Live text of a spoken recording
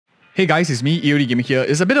Hey guys, it's me, EODGamer here.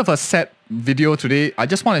 It's a bit of a sad video today. I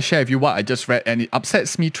just want to share with you what I just read, and it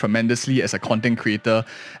upsets me tremendously as a content creator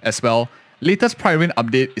as well. Latest Prydwen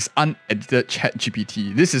update is unedited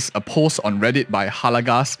ChatGPT. This is a post on Reddit by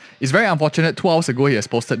Halagas. It's very unfortunate, 2 hours ago he has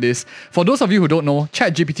posted this. For those of you who don't know,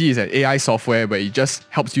 ChatGPT is an AI software where it just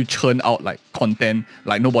helps you churn out like content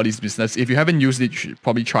like nobody's business. If you haven't used it, you should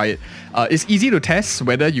probably try it. It's easy to test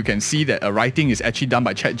whether you can see that a writing is actually done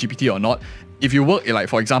by ChatGPT or not. If you work, like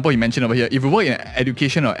for example, he mentioned over here, if you work in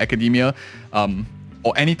education or academia,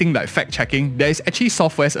 or anything like fact checking, there is actually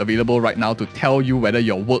softwares available right now to tell you whether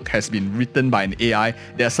your work has been written by an AI.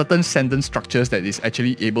 There are certain sentence structures that is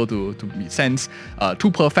actually able to make sense.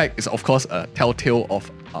 Too perfect is of course a telltale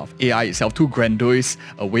of AI itself, too grandiose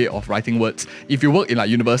a way of writing words. If you work in like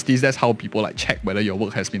universities, that's how people like check whether your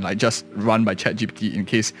work has been like just run by ChatGPT, in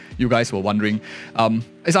case you guys were wondering.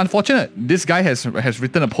 It's unfortunate. This guy has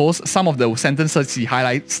written a post. Some of the sentences he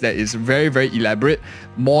highlights that is very, very elaborate,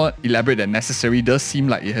 more elaborate than necessary. Does seem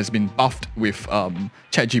like it has been buffed with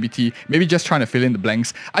ChatGPT, maybe just trying to fill in the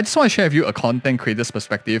blanks. I just want to share with you a content creator's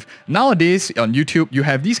perspective. Nowadays on YouTube, you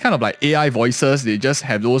have these kind of like AI voices. They just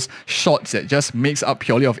have those shots that just makes up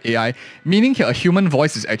purely of AI, meaning a human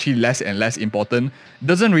voice is actually less and less important.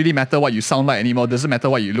 Doesn't really matter what you sound like anymore. Doesn't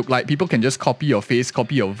matter what you look like. People can just copy your face,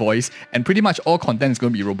 copy your voice, and pretty much all content is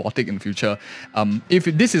going to be robotic in the future. If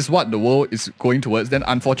this is what the world is going towards, then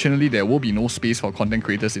unfortunately there will be no space for content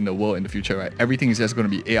creators in the world in the future, right? Everything is just going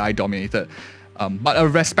to be AI dominated. But a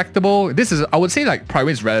respectable, I would say like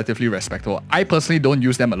Prydwen is relatively respectable. I personally don't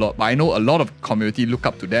use them a lot, but I know a lot of community look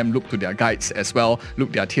up to them, look to their guides as well,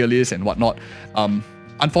 look their tier lists and whatnot.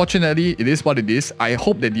 Unfortunately, it is what it is. I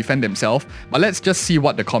hope they defend themselves, but let's just see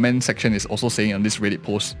what the comment section is also saying on this Reddit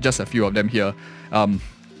post. Just a few of them here.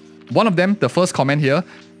 One of them, the first comment here,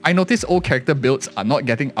 I noticed old character builds are not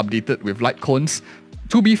getting updated with light cones.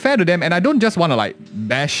 To be fair to them, and I don't just want to like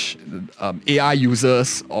bash AI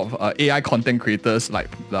users of AI content creators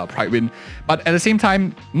like Prydwen, but at the same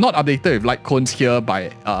time, not updated with light cones here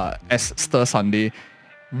by Esther Sunday.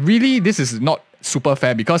 Really, this is not super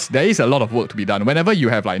fair because there is a lot of work to be done. Whenever you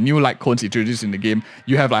have like new light cones introduced in the game,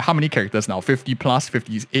 you have like how many characters now? 50 plus,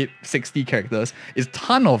 58, 60 characters. It's a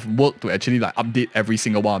ton of work to actually like update every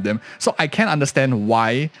single one of them. So I can understand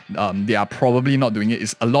why they are probably not doing it.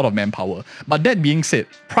 It's a lot of manpower. But that being said,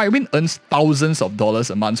 Prydwen earns thousands of dollars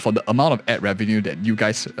a month for the amount of ad revenue that you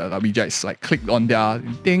guys, we just like clicked on their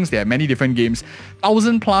things. There are many different games.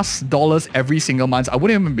 $1,000+ every single month. I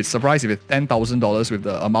wouldn't even be surprised if it's $10,000 with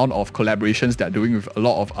the amount of collaborations that doing with a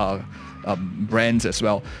lot of brands as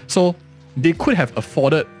well. So they could have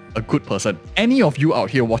afforded a good person. Any of you out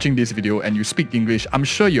here watching this video and you speak English, I'm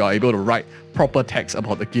sure you are able to write proper text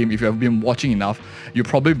about the game. If you have been watching enough, you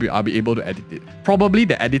probably be able to edit it. Probably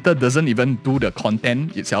the editor doesn't even do the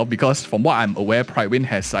content itself, because from what I'm aware, Prydwen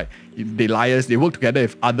has like, they liars, they work together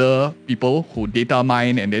with other people who data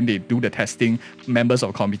mine and then they do the testing, members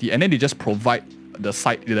of committee, and then they just provide the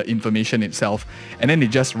site, the information itself, and then they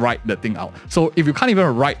just write the thing out. So if you can't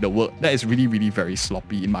even write the work, that is really, really very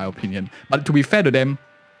sloppy in my opinion. But to be fair to them,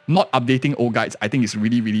 not updating old guides, I think is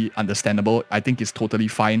really, really understandable. I think it's totally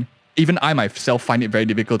fine. Even I myself find it very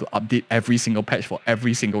difficult to update every single patch for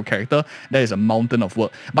every single character. That is a mountain of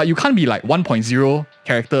work. But you can't be like 1.0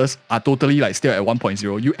 characters are totally like still at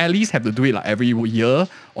 1.0. You at least have to do it like every year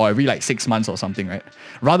or every like 6 months or something, right?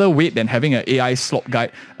 Rather wait than having an AI slop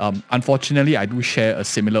guide. Unfortunately, I do share a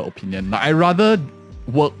similar opinion. Like, I rather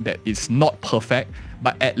work that is not perfect,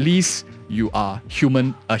 but at least you are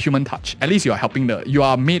human, a human touch. At least you are you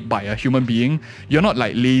are made by a human being. You're not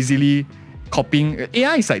like lazily copying.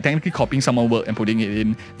 AI is like technically copying someone's work and putting it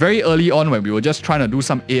in. Very early on when we were just trying to do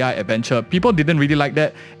some AI adventure, people didn't really like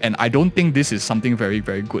that, and I don't think this is something very,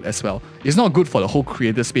 very good as well. It's not good for the whole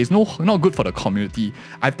creator space, not good for the community.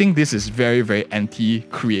 I think this is very, very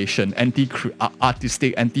anti-creation,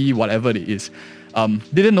 anti-artistic, anti-whatever it is.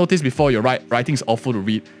 Didn't notice before, you're right, writing is awful to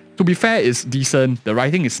read. To be fair, it's decent, the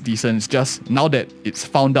writing is decent, it's just now that it's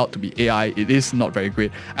found out to be AI, it is not very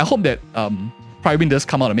great. I hope that Prydwen does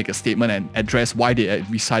come out and make a statement and address why they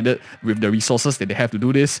decided with the resources that they have to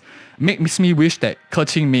do this. Makes me wish that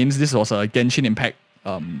KopiC mains, this was a Genshin Impact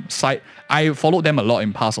site. I followed them a lot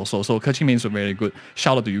in past also, so KopiC mains were very good.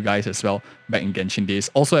 Shout out to you guys as well back in Genshin days.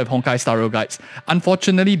 Also have Honkai Star Rail guides.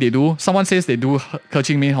 Unfortunately, they do. Someone says they do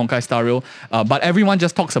KopiC main Honkai Star Rail, but everyone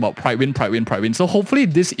just talks about Prydwen. So hopefully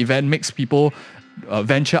this event makes people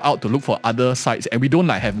venture out to look for other sites, and we don't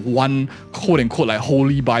like have one quote-unquote like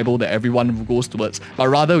holy Bible that everyone goes towards, but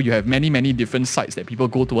rather you have many different sites that people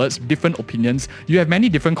go towards, different opinions. You have many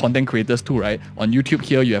different content creators too, right? On YouTube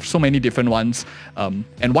here, you have so many different ones.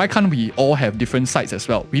 And why can't we all have different sites as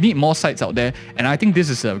well? We need more sites out there, and I think this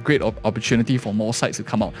is a great opportunity for more sites to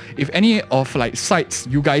come out. If any of like sites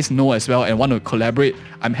you guys know as well and want to collaborate,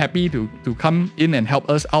 I'm happy to come in and help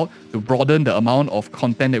us out to broaden the amount of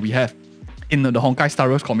content that we have in the Honkai Star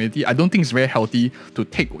Wars community. I don't think it's very healthy to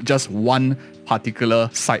take just one particular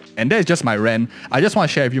site. And that is just my rant. I just want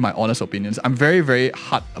to share with you my honest opinions. I'm very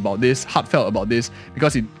heartfelt about this,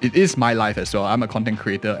 because it is my life as well. I'm a content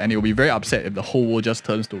creator, and you'll be very upset if the whole world just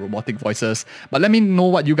turns to robotic voices. But let me know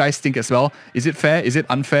what you guys think as well. Is it fair? Is it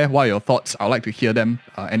unfair? What are your thoughts? I'd like to hear them.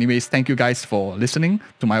 Anyways, thank you guys for listening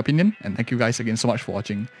to my opinion, and thank you guys again so much for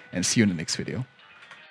watching, and see you in the next video.